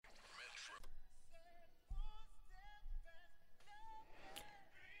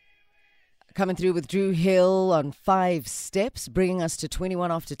Coming through with Drew Hill on 5 steps, bringing us to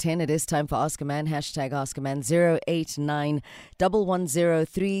 21 after 10. It is time for Ask a Man. Hashtag Ask a Man. 089 110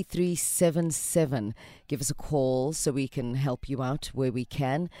 3377. Give us a call so we can help you out where we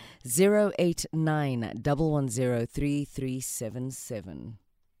can. 089 110 3377.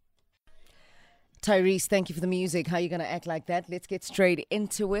 Tyrese, thank you for the music. How are you going to act like that? Let's get straight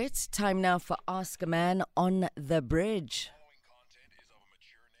into it. Time now for Ask a Man on the Bridge.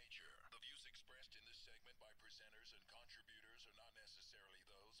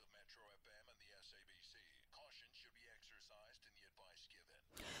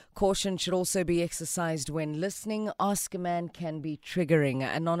 Caution should also be exercised when listening. Ask a Man can be triggering.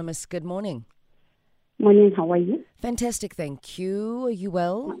 Anonymous, good morning. Morning, how are you? Fantastic, thank you. Are you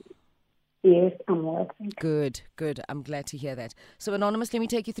well? Yes, I'm well. Good. I'm glad to hear that. So, Anonymous, let me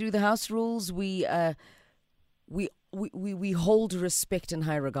take you through the house rules. We hold respect and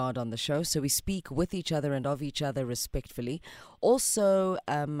high regard on the show, so we speak with each other and of each other respectfully. Also,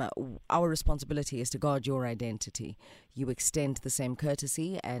 our responsibility is to guard your identity. You extend the same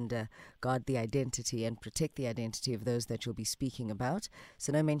courtesy and guard the identity and protect the identity of those that you'll be speaking about.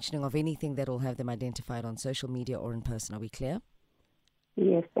 So no mentioning of anything that will have them identified on social media or in person. Are we clear?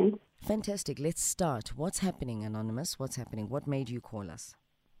 Yes, thanks. Fantastic. Let's start. What's happening, Anonymous? What's happening? What made you call us?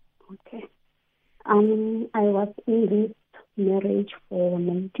 Okay. I was in this marriage for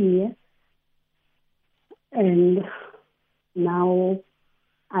 19 years, and now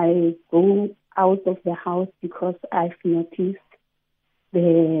I go out of the house because I've noticed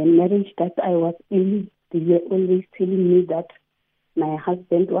the marriage that I was in, they were always telling me that my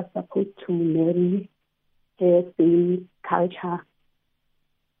husband was supposed to marry her same culture.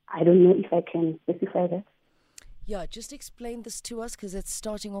 I don't know if I can specify that. Yeah, just explain this to us because it's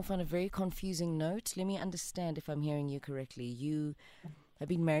starting off on a very confusing note. Let me understand if I'm hearing you correctly. You have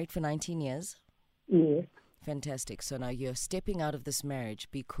been married for 19 years? Yes. Fantastic. So now you're stepping out of this marriage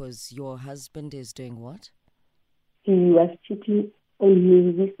because your husband is doing what? He was cheating on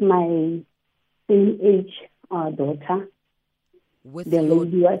me with my same age daughter. The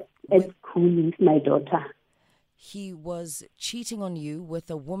lady was at school with my daughter. He was cheating on you with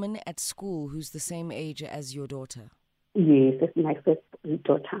a woman at school who's the same age as your daughter? Yes, it's my first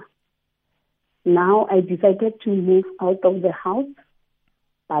daughter. Now I decided to move out of the house,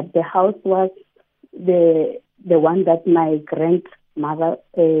 but the house was the one that my grandmother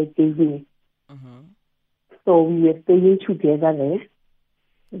gave me. Mm-hmm. So we were staying together there.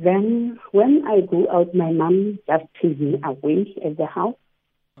 Then when I go out, my mom just takes me away at the house.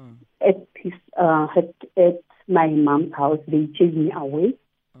 At my mom's house, they chased me away.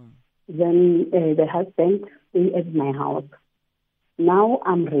 Then the husband stayed at my house. Now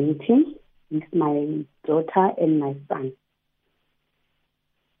I'm renting with my daughter and my son.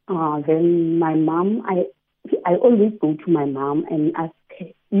 Then my mom, I always go to my mom and ask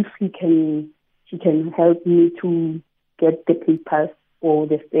if she can help me to get the papers for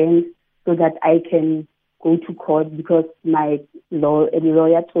the fence so that I can go to court, because my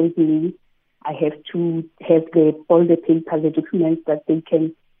lawyer told me I have to have all the papers, the documents that they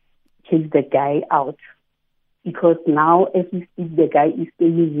can take the guy out. Because now, as we speak, the guy is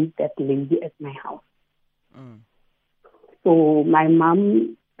staying with that lady at my house. So my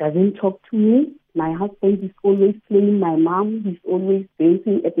mom doesn't talk to me. My husband is always playing my mom. He's always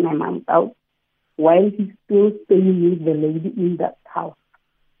dancing at my mom's house while he's still staying with the lady in that house.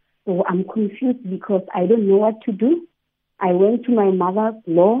 So I'm confused because I don't know what to do. I went to my mother's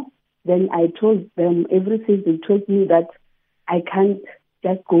law. Then I told them everything. They told me that I can't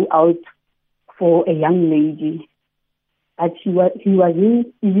just go out for a young lady. But he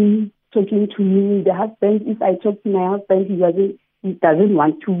wasn't even talking to me. The husband, if I talk to my husband, he doesn't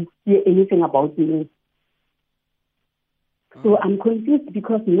want to hear anything about me. So I'm confused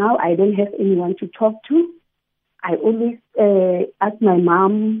because now I don't have anyone to talk to. I always ask my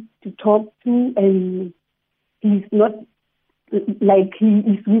mom to talk to, and he's not, like, he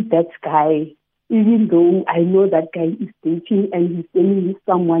is with that guy, even though I know that guy is dating and he's staying with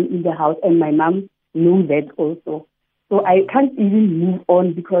someone in the house, and my mom knows that also. So I can't even move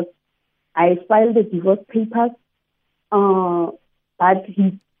on because I filed the divorce papers, but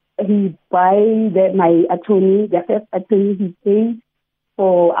he my attorney, the first attorney, he paid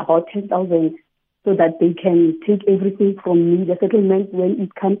for about 10,000 so that they can take everything from me. The settlement, when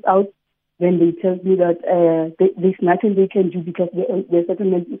it comes out, then they tell me that there's nothing they can do because the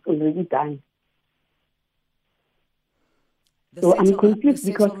settlement is already done. I'm confused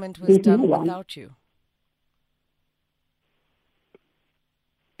the because settlement was done without you.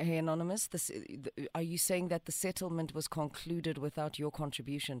 Hey, Anonymous, are you saying that the settlement was concluded without your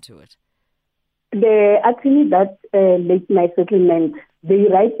contribution to it? The attorney that made my settlement, they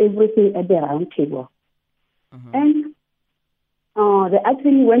write everything at the round table. And the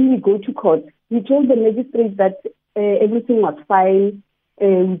attorney, when we go to court, he told the magistrate that everything was fine.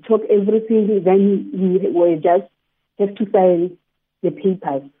 We took everything, then we were just have to sign the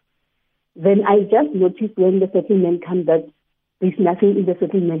papers. Then I just noticed when the settlement came that there's nothing in the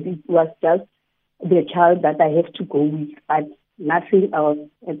settlement. It was just the child that I have to go with, but nothing else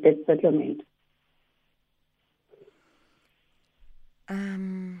at that settlement.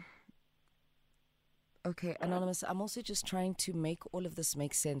 Okay, Anonymous, I'm also just trying to make all of this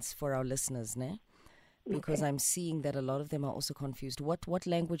make sense for our listeners, ne? Because I'm seeing that a lot of them are also confused. What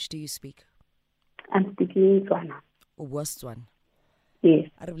language do you speak? I'm speaking Tswana. O bua Setswana? Yes.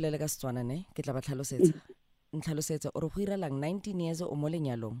 A re bolele ka Setswana, ne? Ke tla ba tlhalosetsa. Ntlhalosetsa o re go iralang 19 years o mo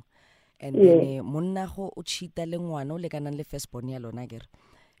lenyalong. And then monna go o cheata le ngwana o le kanang le firstborn ya lona kere.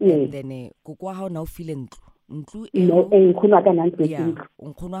 And then go kwa ha o na o file ntlu No, nkgono wa ka na ntlo ya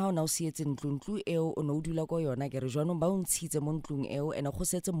nkgono ha o na o sietse ntlu eo o no o dula ko yona kere jwanong ba o ntshitse mo ntlung eo ene go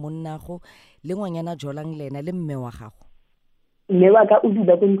setse monnago le ngwanyana jolang lena le mme wa gago. Mme wa ka o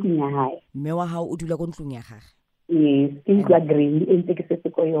dula ko ntlung ya hae. Mme wa hao o dula ko ntlung ya gagwe. Yes, ntlo ya green e ntse ke setse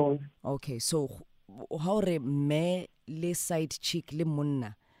ko yona. Okay, so ha o re mme le side chick le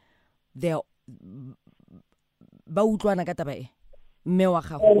monna they ba utlwana ka taba e mme wa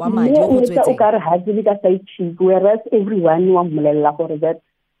gago wa madi o go tswetse o ka re ha tsile ka side chick, whereas everyone wa mmolella gore that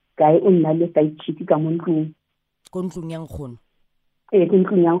guy o nna le side chick ka mo ntlung. Ko ntlung ya nkgono? Ko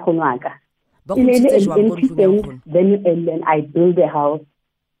ntlung ya nkgono wa ka. Ba go ntshitse jwang ko ntlung ya nkgono? Then I build the house.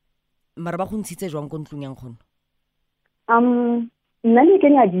 Mara ba go ntshitse jwang ko ntlung ya nkgono? Nna le ke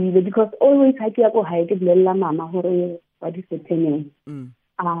nyadile because always ha ke ya go hae ke bolella mama gore what is happening.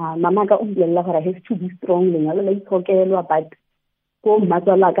 Mama ka o bolella gore I have to be strong, lenyalo la itshokelwa, but ko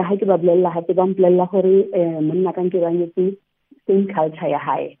mmatswala ka ha ke ba bolella ha ke ba mpolella gore monna ka nke ba nyetse same culture ya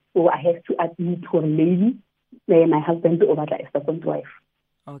hae, so I have to admit gore maybe my husband o batla a second wife.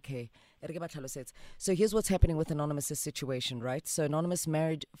 Okay. So here's what's happening with Anonymous's situation, right? So Anonymous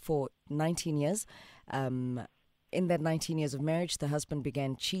married for 19 years. In that 19 years of marriage, the husband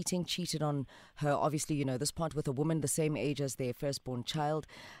began cheated on her, obviously, you know, this part with a woman the same age as their firstborn child.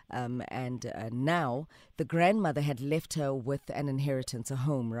 And now the grandmother had left her with an inheritance, a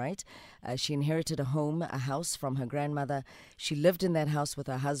home, right? She inherited a home, a house from her grandmother. She lived in that house with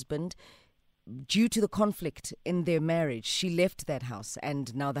her husband. Due to the conflict in their marriage, she left that house,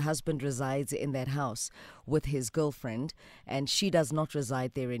 and now the husband resides in that house with his girlfriend, and she does not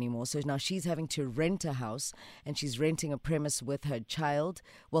reside there anymore. So now she's having to rent a house, and she's renting a premise with her child,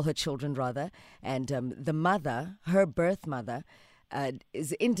 well, her children rather, and the mother, her birth mother,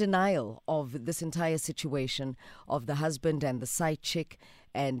 is in denial of this entire situation of the husband and the side chick.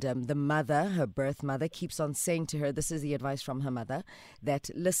 And the mother, her birth mother, keeps on saying to her, this is the advice from her mother, that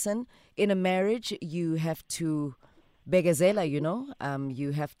listen, in a marriage, you have to begazela, you know,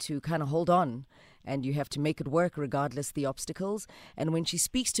 you have to kind of hold on and you have to make it work regardless the obstacles. And when she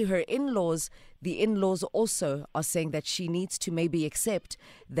speaks to her in-laws, the in-laws also are saying that she needs to maybe accept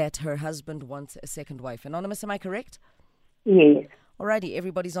that her husband wants a second wife. Anonymous, am I correct? Yes. Alrighty,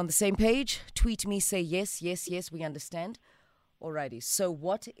 everybody's on the same page. Tweet me, say yes, yes, yes, we understand. Alrighty, so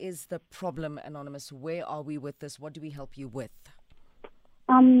what is the problem, Anonymous? Where are we with this? What do we help you with?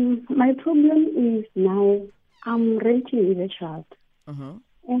 My problem is now I'm renting with a child.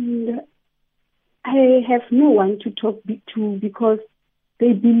 And I have no one to talk to because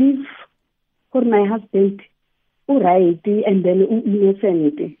they believe for my husband, all right, and then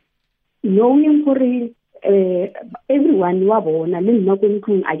innocent. Knowing for everyone wa bona le nna ko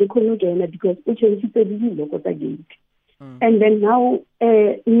ntlong a ke khone kena because o chentse dilo go tsa gate. And then now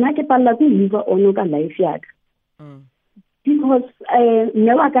nna ke palla go live on ka life yaka because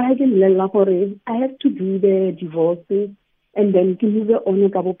never ka ha ke llela gore I have to do the divorce and then ke live on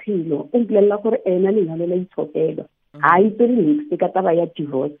ka bophelo o llela gore ena lenyalo la itshokela ha I tsere mix ka taba ya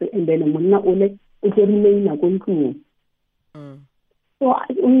divorce and then monna o le o remain ko ntlong. So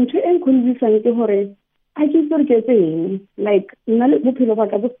ntho e nkhonvisang ke gore a ke tsere ke tseng like nna le bophelo ba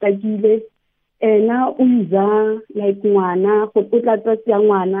ka bo stakile. Na o iza like ngwana go tla tsa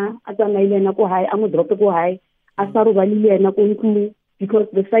ngwana a tsamaile na ko hae a mo drop ko hae a sa ro ba le yena ko ntlong because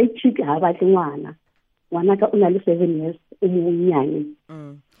the side chick ha ba tle ngwana ka o na le 7 years o mo nyane.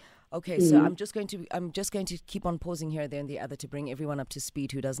 Okay, so I'm just going to keep on pausing here, there, and the other to bring everyone up to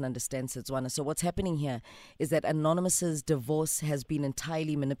speed who doesn't understand Setswana. So what's happening here is that Anonymous's divorce has been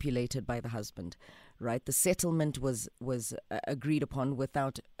entirely manipulated by the husband, right? The settlement was agreed upon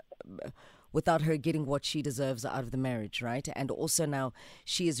without her getting what she deserves out of the marriage, right? And also now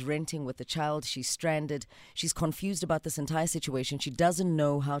she is renting with the child. She's stranded. She's confused about this entire situation. She doesn't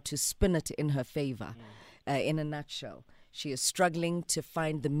know how to spin it in her favor. In a nutshell, she is struggling to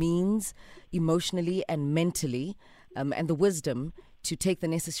find the means emotionally and mentally and the wisdom to take the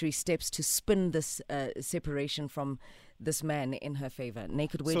necessary steps to spin this separation from this man in her favor.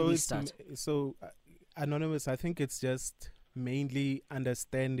 Naked, where do we start? Anonymous, I think it's just mainly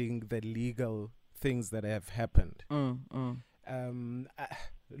understanding the legal things that have happened.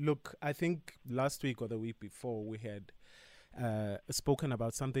 Look, I think last week or the week before we had spoken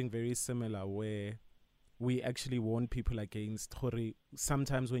about something very similar where we actually warn people against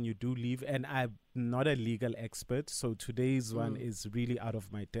sometimes when you do leave, and I'm not a legal expert, so today's one is really out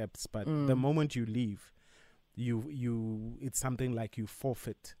of my depths, but the moment you leave, you it's something like you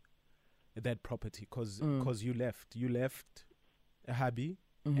forfeit that property because you left a hubby.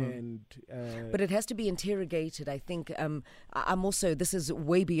 And but it has to be interrogated. I think I'm also, this is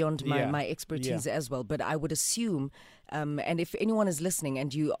way beyond my expertise as well, but I would assume and if anyone is listening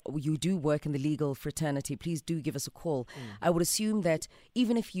and you do work in the legal fraternity, please do give us a call. I would assume that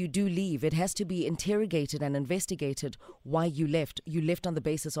even if you do leave, it has to be interrogated and investigated why you left. You left on the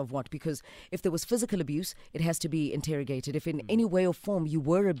basis of what? Because if there was physical abuse, it has to be interrogated. If in any way or form you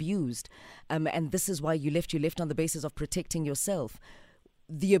were abused and this is why you left on the basis of protecting yourself,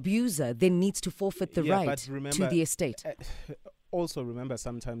 the abuser then needs to forfeit the right to the estate. Also remember,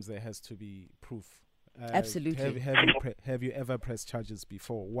 sometimes there has to be proof. Absolutely. Have you ever pressed charges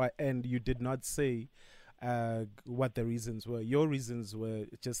before? Why? And you did not say what the reasons were. Your reasons were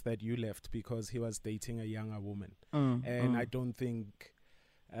just that you left because he was dating a younger woman. I don't think,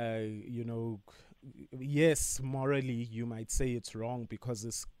 yes, morally you might say it's wrong because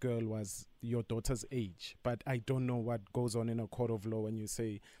this girl was your daughter's age, but I don't know what goes on in a court of law when you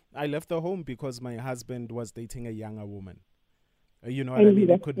say, I left the home because my husband was dating a younger woman. You know what I mean?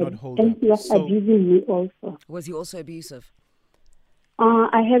 It could not hold and up. He was abusing me also. Was he also abusive?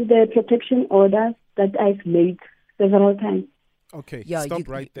 I have the protection orders that I've made several times. Okay, stop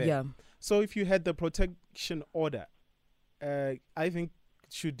right there. Yeah. So if you had the protection order, I think,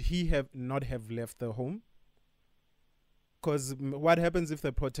 should he not have left the home? Because what happens if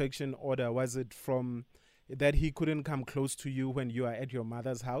the protection order, was it from that he couldn't come close to you when you are at your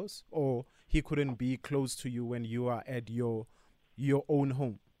mother's house, or he couldn't be close to you when you are at your own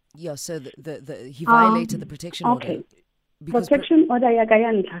home? Yeah, so he violated the protection order. Protection order ya ka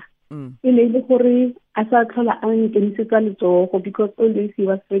ya ntlha e ne le gore a sa tlhola a nkemisetsa letsogo because always he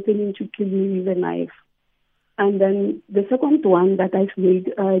was threatening to kill me with a knife. And then the second one that I've made,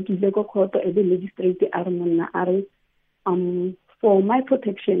 the court or the magistrate for my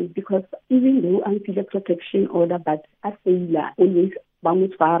protection, because even though I'm still a protection order, but I feel always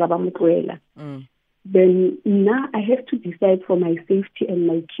then now I have to decide for my safety and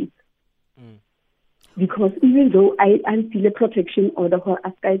my kids. Because even though I'm still a protection order for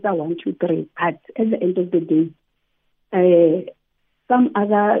as guys are 1, 2, 3, but at the end of the day, some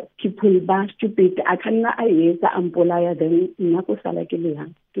other people are stupid. I cannot ambolaya them.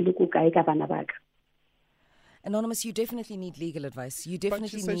 Anonymous, you definitely need legal advice. You definitely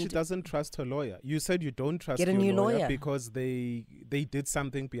But she said she doesn't trust her lawyer. You said you don't trust Get a your new lawyer because they did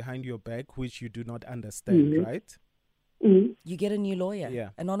something behind your back which you do not understand, right? You get a new lawyer. Yeah.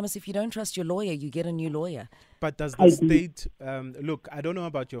 Anonymous, if you don't trust your lawyer, you get a new lawyer. But does the state look, I don't know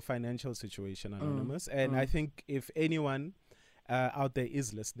about your financial situation, Anonymous, and I think if anyone out there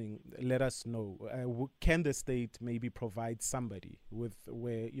is listening, let us know. Can the state maybe provide somebody with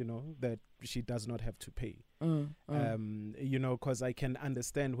where, that she does not have to pay? Because I can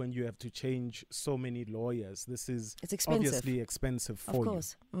understand when you have to change so many lawyers. This is obviously expensive for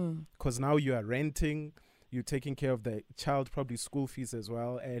you. Because now you are renting, you're taking care of the child, probably school fees as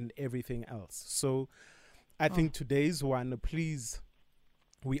well, and everything else. So I think today's one, please,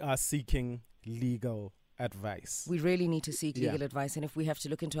 we are seeking legal advice. We really need to seek legal advice, and if we have to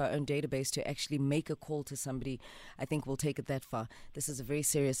look into our own database to actually make a call to somebody, I think we'll take it that far. This is a very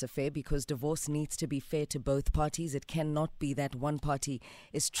serious affair because divorce needs to be fair to both parties. It cannot be that one party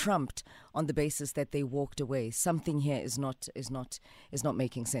is trumped on the basis that they walked away. Something here is not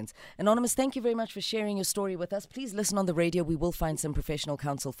making sense. Anonymous, thank you very much for sharing your story with us. Please listen on the radio. We will find some professional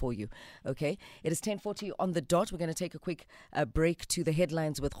counsel for you. Okay, it is 10:40 on the dot. We're going to take a quick break to the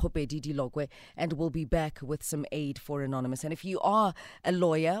headlines with Khope Didi Logwe, and we'll be back with some aid for Anonymous. And if you are a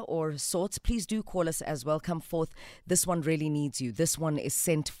lawyer or sorts, please do call us as well. Come forth. This one really needs you. This one is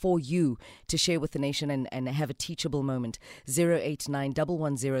sent for you to share with the nation and have a teachable moment. 089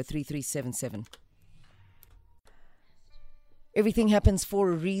 110 3377. Everything happens for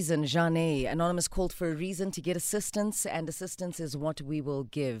a reason, Jeanne. Anonymous called for a reason to get assistance, and assistance is what we will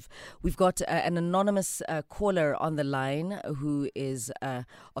give. We've got an anonymous caller on the line who is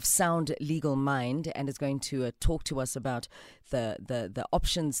of sound legal mind and is going to talk to us about the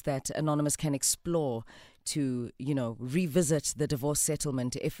options that Anonymous can explore to, revisit the divorce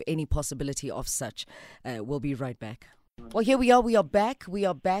settlement, if any possibility of such. We'll be right back. Well, here we are. We are back. We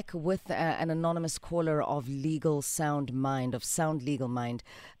are back with an anonymous caller of sound legal mind.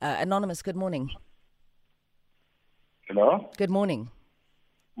 Anonymous, good morning. Hello. Good morning.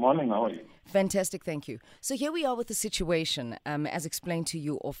 Morning. How are you? Fantastic, thank you. So here we are with the situation, as explained to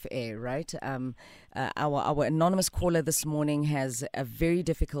you off air, right? Our anonymous caller this morning has a very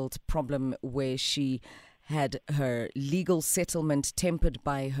difficult problem where she had her legal settlement tempered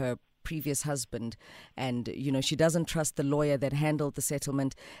by her previous husband, and she doesn't trust the lawyer that handled the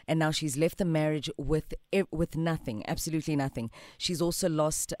settlement, and now she's left the marriage with nothing, absolutely nothing. She's also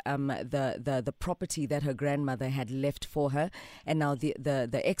lost the property that her grandmother had left for her, and now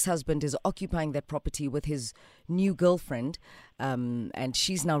the ex-husband is occupying that property with his new girlfriend, and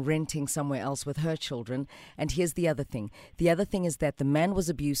she's now renting somewhere else with her children. And here's the other thing. The other thing is that the man was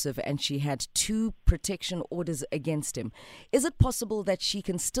abusive and she had 2 protection orders against him. Is it possible that she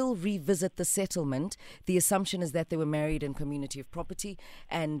can still revisit the settlement? The assumption is that they were married in community of property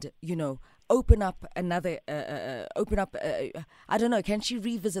and, open up another, I don't know, can she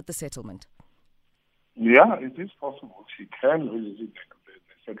revisit the settlement? Yeah, it is possible. She can revisit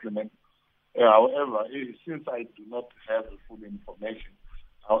the settlement. However, since I do not have the full information,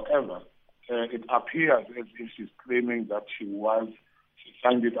 it appears as if she's claiming that she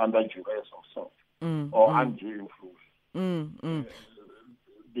signed it under duress or something, or undue influence.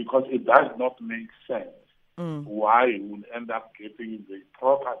 Because it does not make sense why we will end up getting the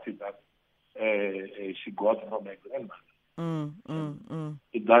property that she got from her grandmother.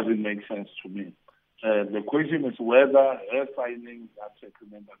 It doesn't make sense to me. The question is whether her signing that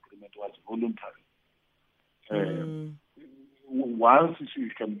settlement agreement was voluntary. Once she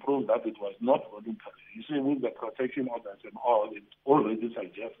can prove that it was not voluntary, you see, with the protection orders and all, it already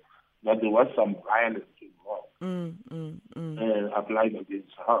suggests that there was some violence involved applied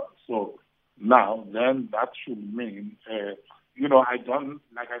against her. So now, then that should mean, I don't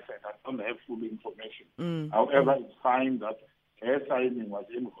have full information. However, it's fine that her signing was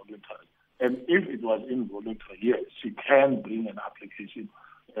involuntary. And if it was involuntary, yes, she can bring an application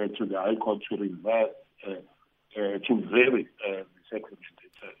to the High Court to reverse, to vary the settlement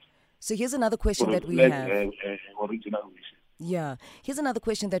itself. So here's another question that we have. Original wishes. Yeah. Here's another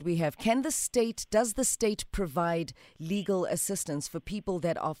question that we have. Does the state provide legal assistance for people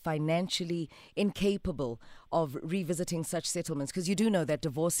that are financially incapable of revisiting such settlements? Because you do know that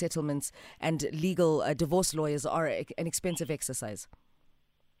divorce settlements and legal divorce lawyers are an expensive exercise.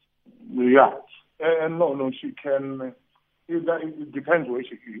 Yeah. No, she can, it depends where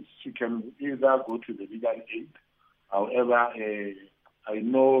she is. She can either go to the legal aid. However, I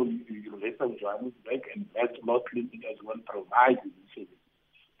know University of Johannesburg and that law clinic as well provides this service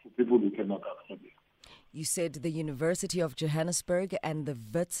to people who cannot afford it. You said the University of Johannesburg and the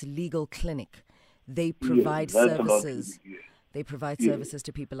Wits Legal Clinic, they provide services. They provide services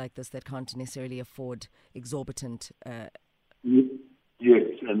to people like this that can't necessarily afford exorbitant. Yes,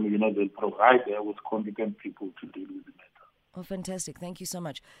 and they'll provide there with competent people to deal with the matter. Oh, fantastic! Thank you so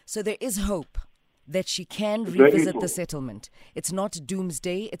much. So there is hope that she can revisit the settlement. It's not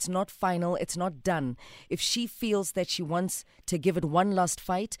doomsday. It's not final. It's not done. If she feels that she wants to give it one last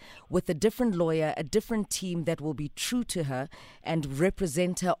fight with a different lawyer, a different team that will be true to her and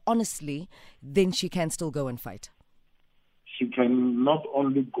represent her honestly, then she can still go and fight. She can not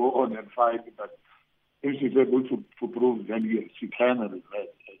only go on and fight, but if she's able to prove that yes, she can reverse.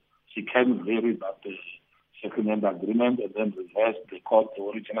 She can vary that settlement agreement and then reverse the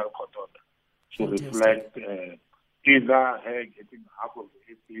original court order to reflect either her getting half of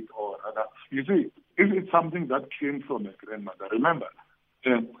the estate or other. You see, if it's something that came from a grandmother, remember,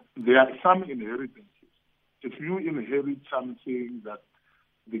 there are some inheritances. If you inherit something that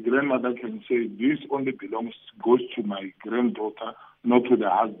the grandmother can say, this only goes to my granddaughter, not to the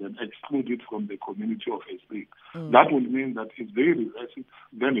husband, exclude it from the community of estate. That will mean that if they reverse it,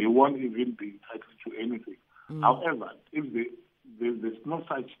 then he won't even be entitled to anything. However, if there's no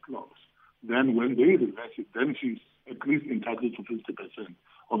such clause, then when they reverse it, then she's at least entitled to 50%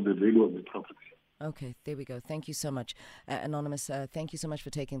 of the value of the property. Okay, there we go. Thank you so much. Anonymous, thank you so much for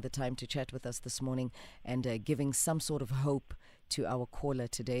taking the time to chat with us this morning and giving some sort of hope to our caller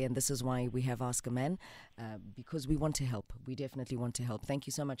today, and this is why we have Ask a Man, because we want to help. We definitely want to help. Thank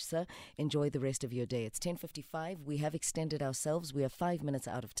you so much, sir. Enjoy the rest of your day. It's 10:55. We have extended ourselves. We are 5 minutes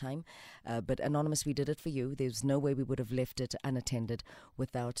out of time, but Anonymous, we did it for you. There's no way we would have left it unattended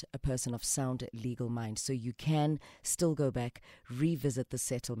without a person of sound legal mind. So you can still go back, revisit the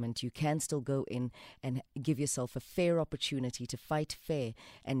settlement. You can still go in and give yourself a fair opportunity to fight fair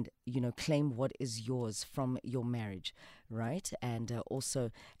and, claim what is yours from your marriage, right? And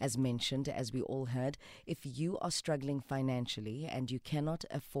also, as mentioned, as we all heard, if you are struggling financially and you cannot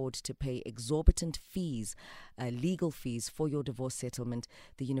afford to pay exorbitant fees, legal fees for your divorce settlement,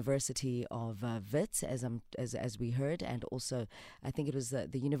 the University of Wits, as we heard, and also I think it was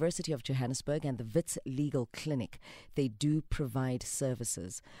the University of Johannesburg and the Wits Legal Clinic, they do provide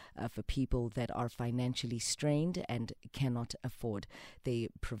services for people that are financially strained and cannot afford. They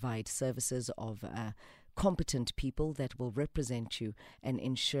provide services of competent people that will represent you and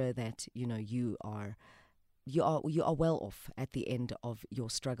ensure that you are well off at the end of your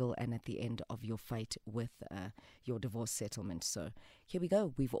struggle and at the end of your fight with your divorce settlement. So here we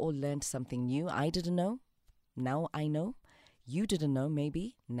go. We've all learned something new. I didn't know. Now I know. You didn't know,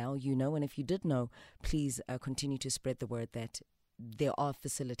 maybe. Now you know. And if you did know, please continue to spread the word that there are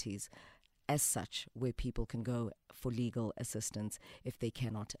facilities as such where people can go for legal assistance if they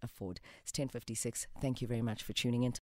cannot afford. It's 10:56. Thank you very much for tuning in.